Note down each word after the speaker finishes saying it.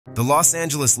The Los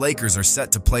Angeles Lakers are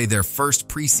set to play their first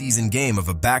preseason game of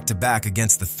a back-to-back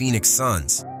against the Phoenix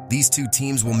Suns. These two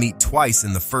teams will meet twice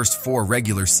in the first 4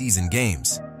 regular season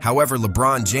games. However,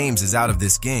 LeBron James is out of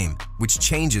this game, which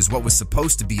changes what was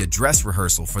supposed to be a dress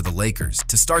rehearsal for the Lakers.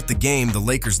 To start the game, the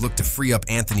Lakers look to free up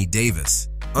Anthony Davis.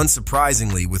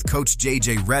 Unsurprisingly, with coach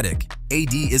JJ Redick,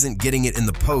 AD isn't getting it in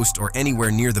the post or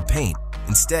anywhere near the paint.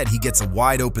 Instead, he gets a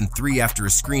wide-open 3 after a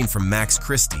screen from Max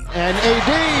Christie. And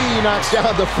AD knocks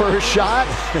down the first shot.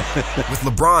 With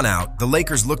LeBron out, the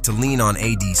Lakers look to lean on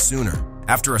AD sooner.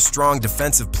 After a strong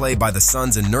defensive play by the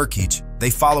Suns and Nurkic,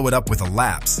 they follow it up with a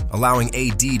lapse, allowing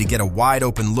AD to get a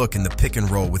wide-open look in the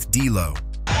pick-and-roll with D'Lo.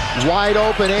 Wide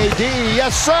open AD,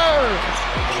 yes sir!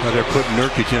 Well, they're putting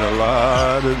Nurkic in a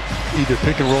lot of either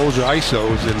pick and rolls or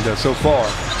ISOs, and so far,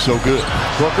 so good.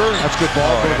 Booker, that's good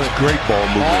ball movement. That's great ball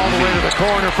movement. All the way to the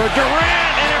corner for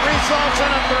Durant, and it results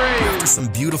in a 3. After some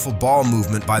beautiful ball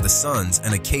movement by the Suns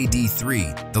and a KD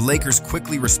 3, the Lakers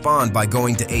quickly respond by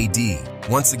going to AD,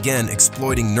 once again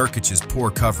exploiting Nurkic's poor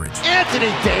coverage.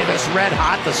 Anthony Davis red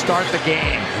hot to start the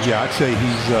game. Yeah, I'd say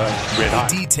he's red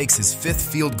hot. AD takes his 5th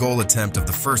field goal attempt of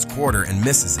the first quarter and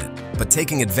misses it, but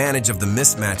taking advantage of the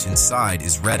mismatch inside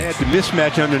is Redick. The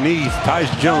mismatch underneath,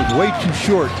 Tyus Jones way too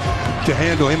short to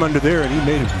handle him under there, and he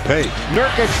made him pay.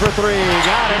 Nurkic for 3,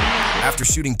 got it. After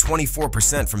shooting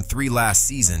 24% from 3 last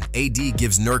season, AD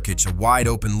gives Nurkic a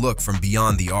wide-open look from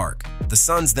beyond the arc. The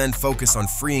Suns then focus on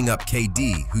freeing up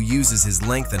KD, who uses his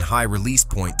length and high release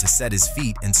point to set his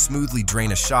feet and smoothly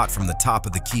drain a shot from the top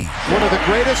of the key. One of the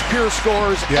greatest pure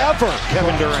scorers ever,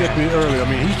 Kevin Durant. Earlier, I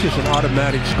mean, he's just an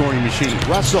automatic scoring machine.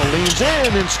 Russell leans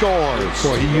in and scores.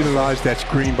 Boy, he utilized that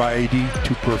screen by AD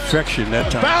to perfection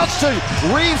that time. Bounce to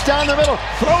Reeves down the middle,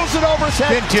 throws it over his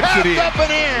head, then tips it in. Up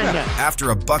and in. After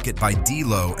a bucket by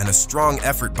D'Lo and a strong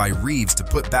effort by Reeves to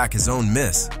put back his own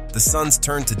miss, the Suns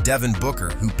turn to Devin Booker,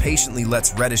 who patiently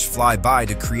lets Reddish fly by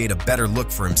to create a better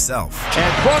look for himself.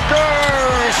 And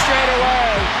Booker straight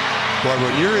away. Boy,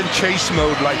 when you're in chase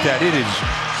mode like that, it is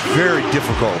very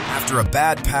difficult. After a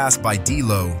bad pass by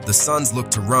D'Lo, the Suns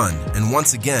look to run, and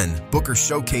once again, Booker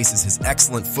showcases his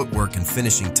excellent footwork and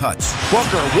finishing touch.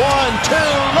 Booker, 1, 2,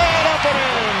 lay it up and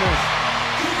in.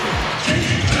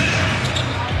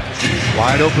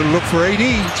 Wide open look for AD.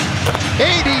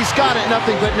 AD's got it,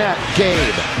 nothing but net.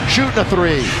 Gabe shooting a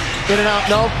 3. In and out,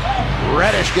 no.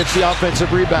 Reddish gets the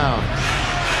offensive rebound.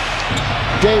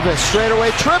 Davis straight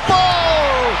away triple.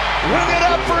 Ring it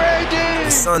up for AD.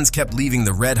 The Suns kept leaving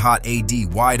the red-hot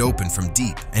AD wide open from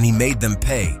deep, and he made them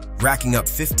pay, racking up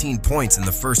 15 points in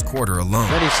the first quarter alone.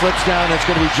 Then he slips down, it's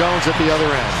going to be Jones at the other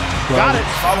end. Got it.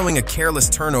 Following a careless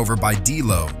turnover by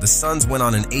D'Lo, the Suns went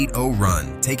on an 8-0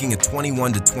 run, taking a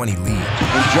 21-20 lead.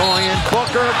 Enjoying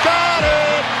Booker, got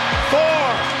it!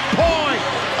 4-point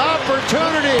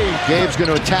opportunity. Gabe's going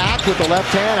to attack with the left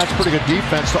hand. That's pretty good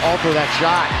defense to alter that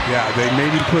shot. Yeah, they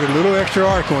made him put a little extra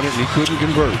arc on it, and he couldn't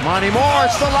convert. Monty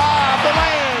Morris, the lob, the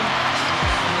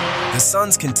lane. The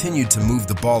Suns continued to move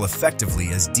the ball effectively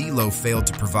as D'Lo failed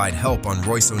to provide help on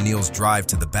Royce O'Neal's drive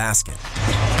to the basket.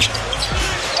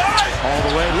 All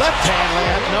the way, left-hand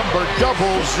layup, number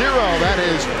 00. That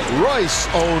is Royce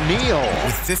O'Neal.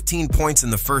 With 15 points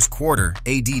in the first quarter,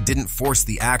 AD didn't force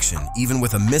the action, even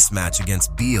with a mismatch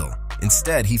against Beal.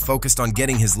 Instead, he focused on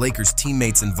getting his Lakers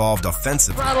teammates involved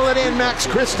offensively. Rattle it in, Max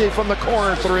Christie from the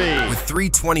corner 3. With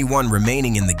 3:21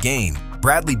 remaining in the game,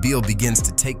 Bradley Beal begins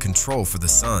to take control for the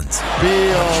Suns.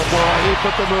 Beal, boy, he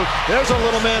put the move. There's a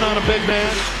little man on a big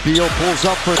man. Beal pulls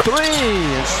up for 3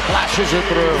 and splashes it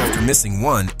through. After missing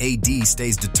one, AD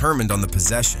stays determined on the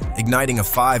possession, igniting a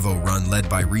 5-0 run led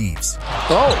by Reeves.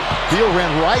 Oh, Beal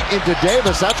ran right into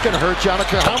Davis. That's going to hurt you. I don't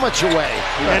care how much away.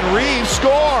 And Reeves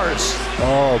scores.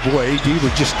 Oh, boy, AD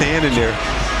was just standing there.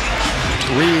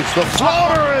 Reeves, the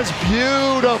floater is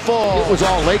beautiful. It was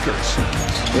all Lakers.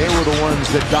 They were the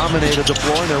ones that dominated the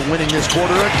floor, and they're winning this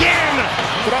quarter again.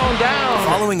 Thrown down.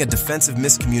 Following a defensive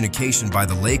miscommunication by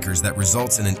the Lakers that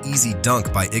results in an easy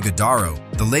dunk by Iguodaro,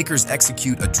 the Lakers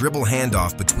execute a dribble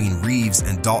handoff between Reeves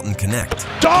and Dalton Connect.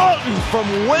 Dalton from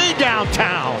way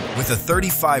downtown. With a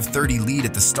 35-30 lead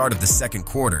at the start of the second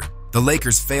quarter, the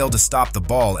Lakers fail to stop the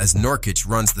ball as Nurkic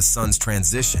runs the Suns'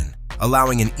 transition,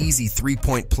 allowing an easy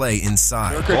 3-point play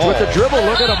inside. Nurkic with the dribble,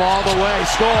 look at him all the way.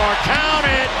 Score, count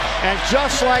it! And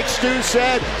just like Stu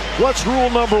said, what's rule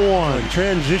number 1?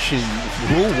 Transition,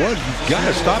 rule 1, you've got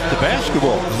to stop the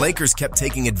basketball. The Lakers kept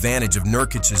taking advantage of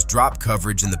Nurkic's drop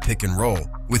coverage in the pick and roll,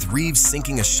 with Reeves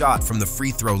sinking a shot from the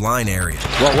free throw line area.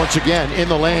 Well, once again, in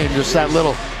the lane, just that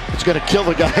little, it's going to kill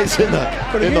the guys in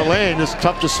the lane. It's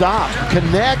tough to stop.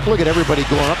 Connect. Look at everybody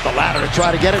going up the ladder to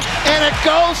try to get it. And it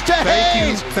goes to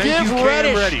Hayes. Thank you,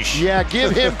 Reddish. Yeah,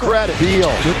 give him credit. Beal.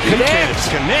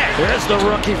 Connect. There's the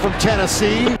rookie from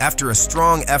Tennessee. After a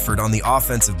strong effort on the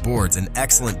offensive boards and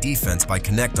excellent defense by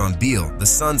Connect on Beal, the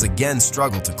Suns again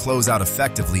struggle to close out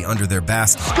effectively under their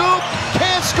basket. Scoop.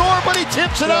 Can't score, but he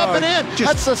tips it up and in.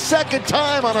 That's the second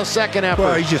time on a second effort.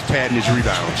 Well, he's just padding his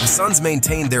rebounds. The Suns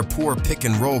maintain their poor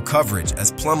pick-and-roll coverage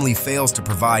as Plumlee fails to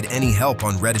provide any help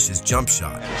on Reddish's jump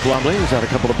shot. Plumlee, who's had a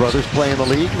couple of brothers play in the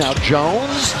league. Now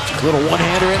Jones, little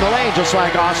one-hander in the lane, just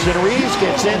like Austin Reeves,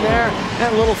 gets in there,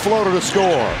 and a little floater to score.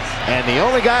 And the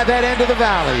only guy that end of the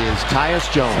valley is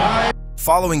Tyus Jones.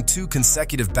 Following 2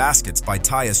 consecutive baskets by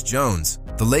Tyus Jones,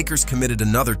 the Lakers committed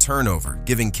another turnover,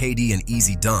 giving KD an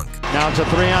easy dunk. Now it's a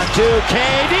 3-on-2.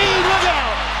 KD, look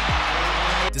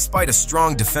out! Despite a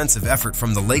strong defensive effort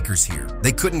from the Lakers here,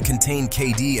 they couldn't contain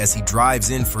KD as he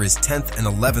drives in for his 10th and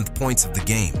 11th points of the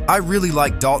game. I really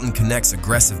like Dalton Connect's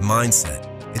aggressive mindset.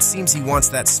 It seems he wants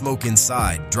that smoke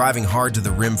inside, driving hard to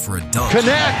the rim for a dunk.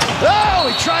 Connect!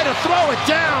 Oh, he tried to throw it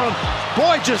down.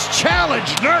 Boy, just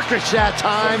challenged Nurkic that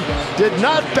time. Did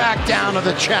not back down to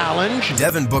the challenge.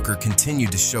 Devin Booker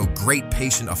continued to show great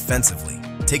patience offensively,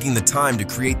 taking the time to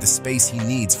create the space he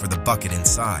needs for the bucket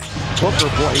inside. Booker,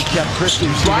 boy, he kept Christie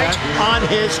right on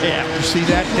his hip. You see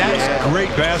that? That's great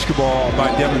basketball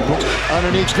by Devin Booker.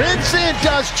 Underneath, Vincent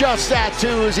does just that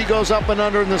too as he goes up and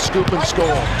under in the scoop and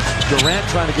score. Durant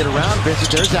trying to get around Vincent.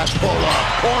 There's that pull-up.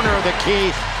 Corner of the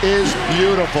key is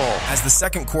beautiful. As the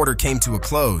second quarter came to a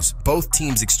close, both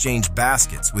teams exchanged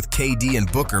baskets, with KD and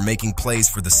Booker making plays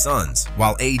for the Suns,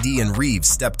 while AD and Reeves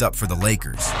stepped up for the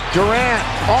Lakers. Durant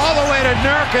all the way to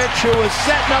Nurkic, who was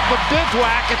setting up a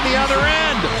bivouac at the other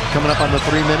end. Coming up on the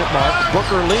 3-minute mark,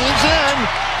 Booker leans in.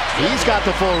 He's got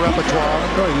the full repertoire.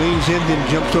 Oh, he leans in, then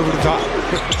jumps over the top.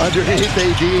 Underneath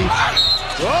AD.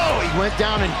 Whoa, he went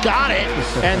down and got it,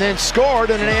 and then scored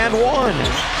in an and one.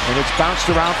 And it's bounced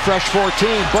around fresh 14.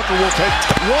 Booker will take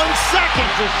 1 second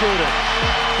to shoot it.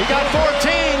 He got 14,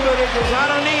 but it goes, I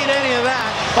don't need any of that.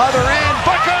 Other end,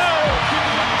 Booker!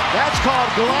 That's called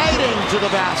gliding to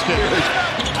the basket.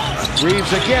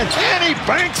 Reeves again, and he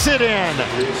banks it in.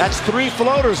 That's 3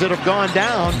 floaters that have gone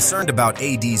down. Concerned about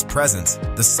AD's presence,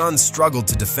 the Suns struggled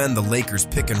to defend the Lakers'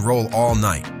 pick and roll all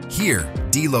night. Here,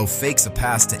 D'Lo fakes a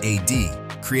pass to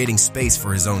AD, creating space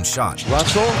for his own shot.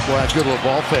 Russell, boy, a good little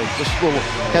ball fake. Just a little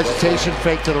hesitation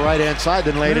fake to the right-hand side,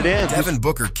 then laid it in. Devin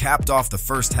Booker capped off the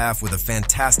first half with a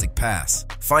fantastic pass,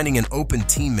 finding an open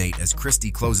teammate as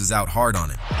Christie closes out hard on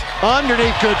him.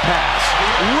 Underneath, good pass.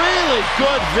 Really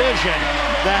good vision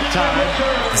that time.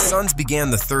 The Suns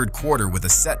began the third quarter with a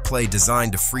set play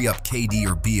designed to free up KD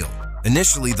or Beal.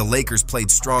 Initially, the Lakers played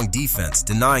strong defense,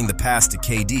 denying the pass to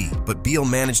KD, but Beal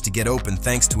managed to get open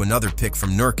thanks to another pick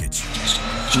from Nurkic.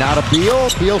 Now to Beal.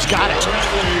 Beal's got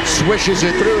it. Swishes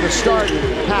it through to start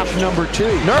half number 2.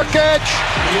 Nurkic!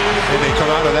 And they come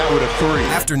out of that with a 3.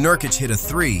 After Nurkic hit a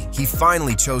 3, he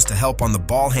finally chose to help on the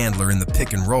ball handler in the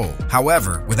pick and roll.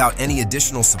 However, without any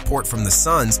additional support from the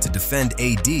Suns to defend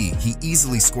AD, he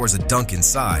easily scores a dunk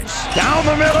inside. Down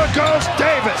the middle goes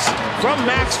Davis from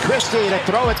Max Christie to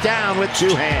throw it down with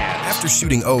 2 hands. After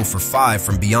shooting 0 for 5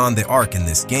 from beyond the arc in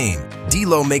this game,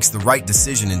 D'Lo makes the right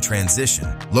decision in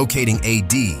transition, locating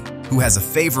AD, who has a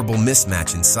favorable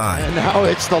mismatch inside. And now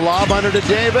it's the lob under to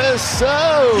Davis.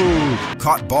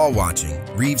 Caught ball watching,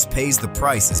 Reeves pays the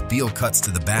price as Beal cuts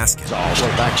to the basket. All the way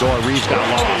back door. Reeves got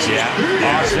lost.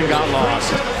 Yeah. Austin got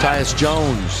lost. Tyus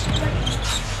Jones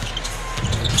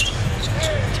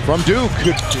from Duke.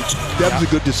 That was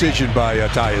a good decision by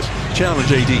Tyus.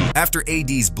 Challenge AD. After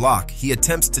AD's block, he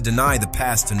attempts to deny the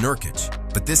pass to Nurkic,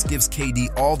 but this gives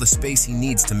KD all the space he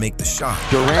needs to make the shot.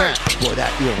 Durant, boy,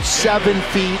 that 7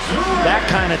 feet, that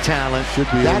kind of talent. Should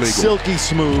be illegal. That's silky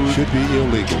smooth. Should be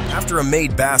illegal. After a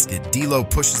made basket, D'Lo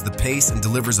pushes the pace and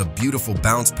delivers a beautiful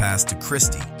bounce pass to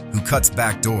Christie, who cuts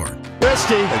back door.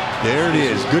 Christie. There it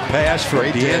is. Good pass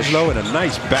from D'Angelo and a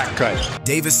nice back cut.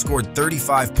 Davis scored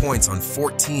 35 points on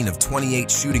 14 of 28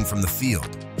 shooting from the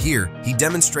field. Here, he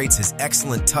demonstrates his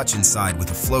excellent touch inside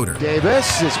with a floater.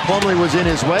 Davis, his Plumlee was in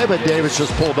his way, but Davis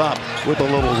just pulled up with a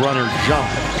little runner jump.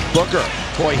 Booker,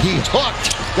 boy, he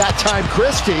hooked that time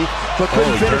Christie, but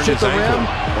couldn't finish at the rim.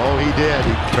 Oh, he did.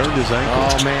 He turned his ankle.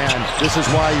 Oh, man, this is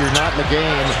why you're not in the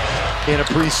game in a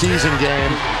preseason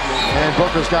game, and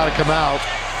Booker's got to come out.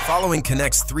 Following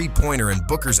Connect's three-pointer and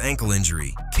Booker's ankle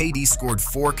injury, KD scored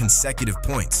 4 consecutive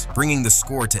points, bringing the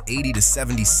score to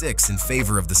 80-76 in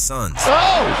favor of the Suns.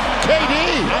 Oh, KD!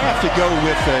 I have to go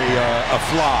with a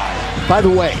fly. By the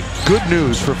way, good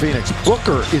news for Phoenix.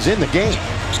 Booker is in the game.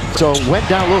 So went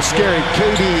down a little scary.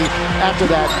 KD, after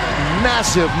that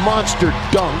massive monster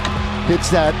dunk, hits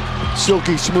that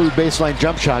silky smooth baseline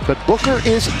jump shot. But Booker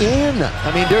is in.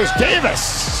 I mean, there's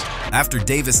Davis. After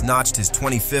Davis notched his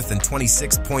 25th and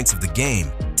 26th points of the game,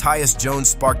 Tyus Jones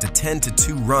sparked a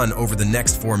 10-2 run over the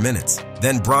next 4 minutes.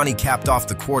 Then Bronny capped off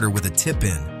the quarter with a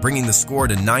tip-in, bringing the score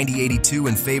to 90-82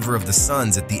 in favor of the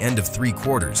Suns at the end of 3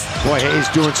 quarters. Boy, Hayes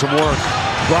doing some work.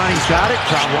 Bronny's got it.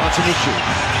 Crowd wants him to shoot.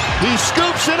 He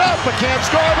scoops it up, but can't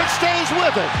score, but stays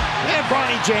with it. And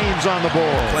Bronny James on the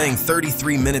board. Playing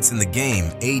 33 minutes in the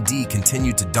game, AD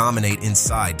continued to dominate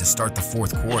inside to start the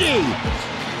 4th quarter.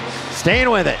 Staying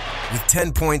with it. With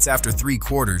 10 points after 3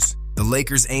 quarters, the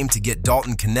Lakers aimed to get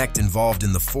Dalton Connect involved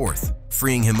in the 4th,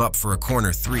 freeing him up for a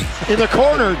corner 3. In the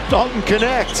corner, Dalton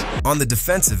Connect. On the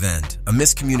defensive end, a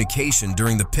miscommunication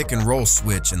during the pick-and-roll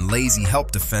switch and lazy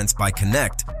help defense by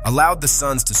Connect allowed the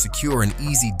Suns to secure an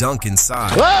easy dunk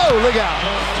inside. Whoa, look out.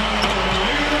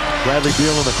 Bradley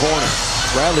Beal in the corner.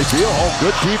 Bradley Beal, oh,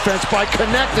 good defense by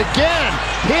Connect again.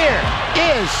 Here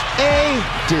is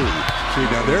AD. See,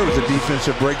 now there was a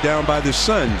defensive breakdown by the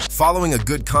Suns. Following a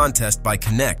good contest by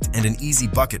Connect and an easy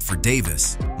bucket for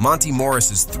Davis, Monty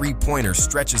Morris's three-pointer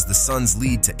stretches the Suns'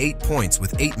 lead to 8 points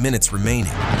with 8 minutes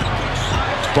remaining.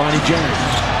 Bronny James.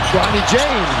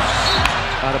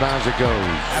 Out of bounds it goes.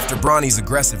 After Bronny's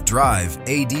aggressive drive,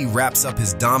 AD wraps up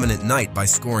his dominant night by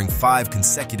scoring 5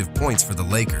 consecutive points for the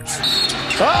Lakers.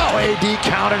 Oh, AD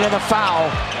counted in the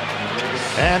foul.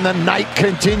 And the night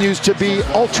continues to be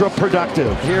ultra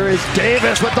productive. Here is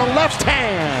Davis with the left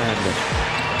hand.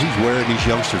 He's wearing these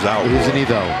youngsters out. Isn't he,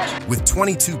 though? With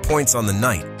 22 points on the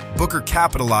night, Booker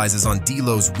capitalizes on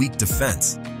D'Lo's weak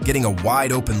defense, getting a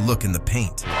wide-open look in the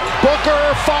paint.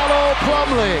 Booker follow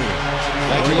Plumlee.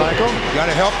 Thank you, Michael. Got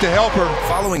to help the helper.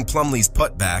 Following Plumlee's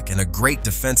putback and a great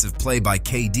defensive play by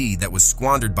KD that was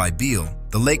squandered by Beal,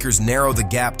 the Lakers narrow the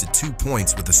gap to 2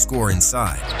 points with a score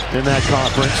inside. In that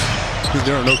conference.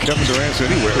 There are no Kevin Durant's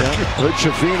anywhere. Hood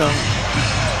Schifino.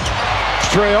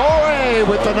 Traore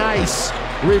with the nice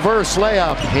reverse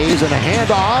layup. Hayes and a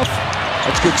handoff.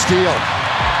 That's good steal.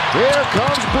 Here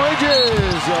comes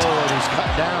Bridges. Oh, and he's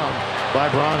cut down by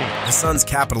Bronny. The Suns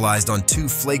capitalized on 2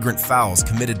 flagrant fouls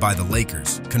committed by the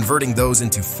Lakers, converting those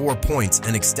into 4 points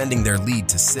and extending their lead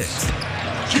to 6.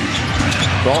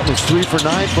 Dalton is 3 for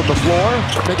 9 from the floor.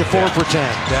 Make it 4 for 10.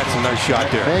 That's a nice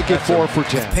shot there. Make it 4 for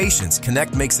 10. With patience,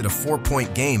 Connect makes it a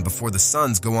 4-point game before the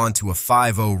Suns go on to a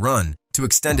 5-0 run to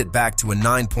extend it back to a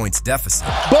 9 points deficit.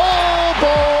 Ball!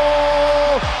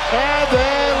 And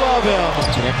they love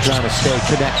him. Connect trying to stay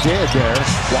connected there.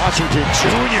 Washington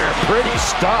Jr., pretty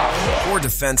stuff. Poor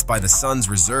defense by the Suns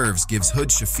reserves gives Hood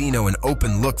Schifino an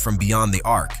open look from beyond the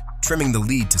arc, trimming the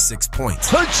lead to 6 points.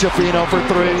 Hood Schifino for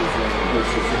 3.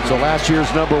 So last year's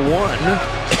 #1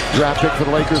 draft pick for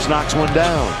the Lakers knocks one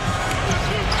down.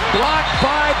 Blocked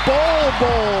by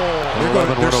Bol.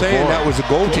 They're saying that was a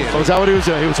goaltender. Oh, is that what he was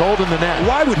doing? He was holding the net.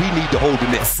 Why would he need to hold the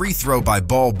A net? free throw by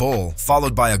Bol,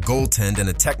 followed by a goaltend and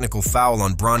a technical foul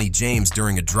on Bronny James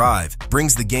during a drive,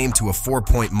 brings the game to a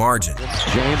 4-point margin.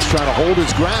 James trying to hold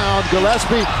his ground.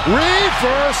 Gillespie,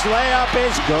 reverse layup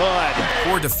is good.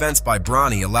 Poor defense by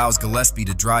Bronny allows Gillespie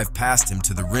to drive past him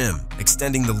to the rim,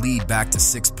 extending the lead back to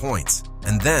 6 points.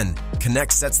 And then,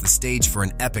 Connect sets the stage for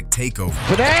an epic takeover.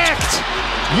 Connect!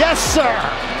 Yes, sir!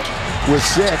 With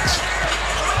 6.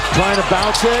 Trying to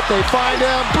bounce it. They find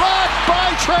him. Blocked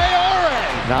by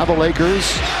Traore! Now the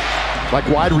Lakers, like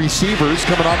wide receivers,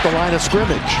 coming off the line of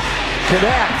scrimmage.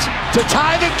 Connect to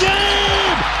tie the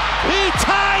game! He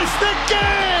ties the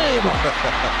game!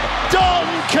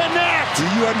 Dalton Connect! Do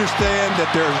you understand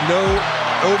that there's no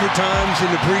overtimes in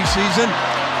the preseason?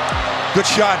 Good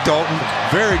shot, Dalton.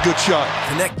 Very good shot.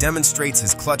 Connect demonstrates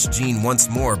his clutch gene once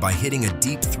more by hitting a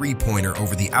deep three-pointer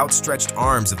over the outstretched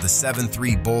arms of the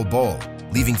 7'3" Bol,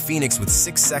 leaving Phoenix with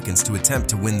 6 seconds to attempt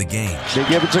to win the game. They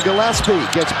give it to Gillespie.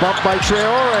 Gets bumped by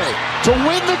Traore to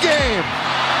win the game.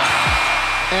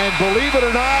 And believe it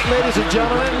or not, ladies and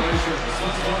gentlemen,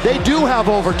 they do have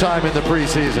overtime in the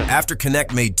preseason. After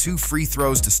Connect made 2 free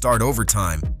throws to start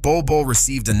overtime, Bol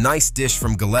received a nice dish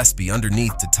from Gillespie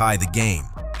underneath to tie the game.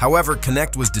 However,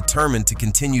 Connect was determined to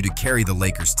continue to carry the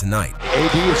Lakers tonight.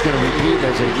 AD is going to repeat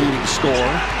as a leading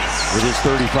scorer with his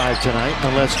 35 tonight,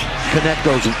 unless Connect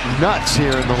goes nuts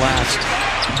here in the last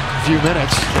few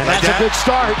minutes. And that's a good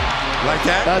start. Like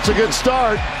that? That's a good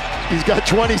start. He's got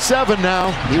 27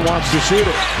 now. He wants to shoot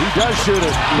it. He does shoot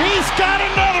it. He's got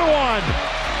another one.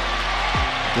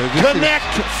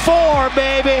 Connect 4,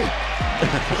 baby.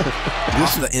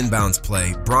 Off the inbounds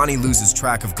play, Bronny loses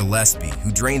track of Gillespie,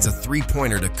 who drains a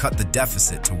three-pointer to cut the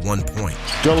deficit to 1 point.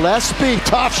 Gillespie,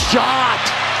 tough shot.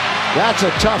 That's a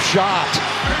tough shot.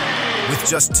 With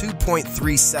just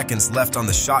 2.3 seconds left on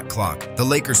the shot clock, the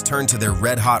Lakers turn to their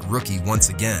red-hot rookie once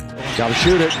again. Gotta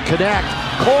shoot it, connect,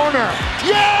 corner,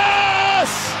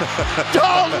 yes!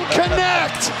 Dalton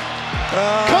connect!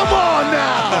 Come on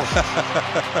now!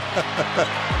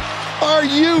 Are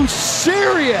you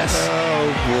serious?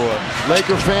 Oh, boy.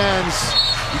 Laker fans,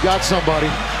 you got somebody.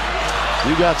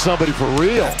 You got somebody for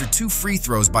real. After 2 free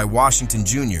throws by Washington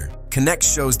Jr., Connect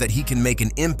shows that he can make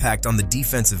an impact on the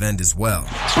defensive end as well.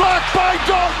 Blocked by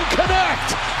Dalton,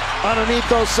 Connect! Underneath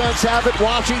those Suns have it,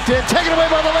 Washington, taken away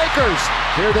by the Lakers.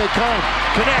 Here they come.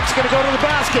 Connect's gonna go to the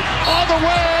basket. All the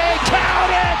way,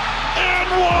 count it, and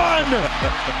one!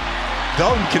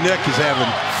 Dalton Connect is having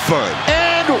fun.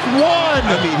 And one!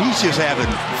 I mean, he's just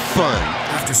having fun.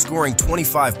 After scoring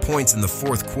 25 points in the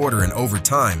fourth quarter in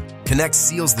overtime, Connect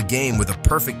seals the game with a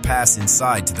perfect pass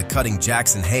inside to the cutting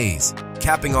Jackson Hayes,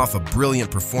 capping off a brilliant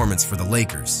performance for the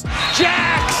Lakers.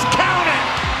 Jax, count it!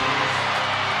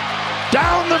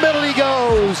 Down the middle he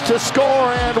goes to score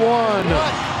and one.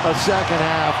 A second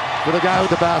half for the guy with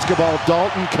the basketball,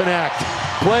 Dalton Connect.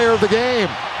 Player of the game.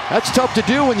 That's tough to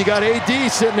do when you got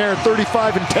AD sitting there at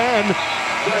 35 and 10.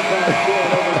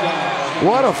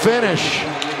 What a finish.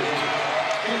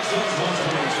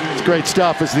 It's great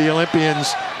stuff as the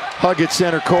Olympians hug at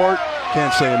center court.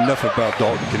 Can't say enough about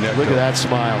Dalton Connect. Look at that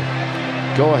smile.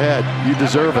 Go ahead, you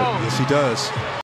deserve it. Yes, he does.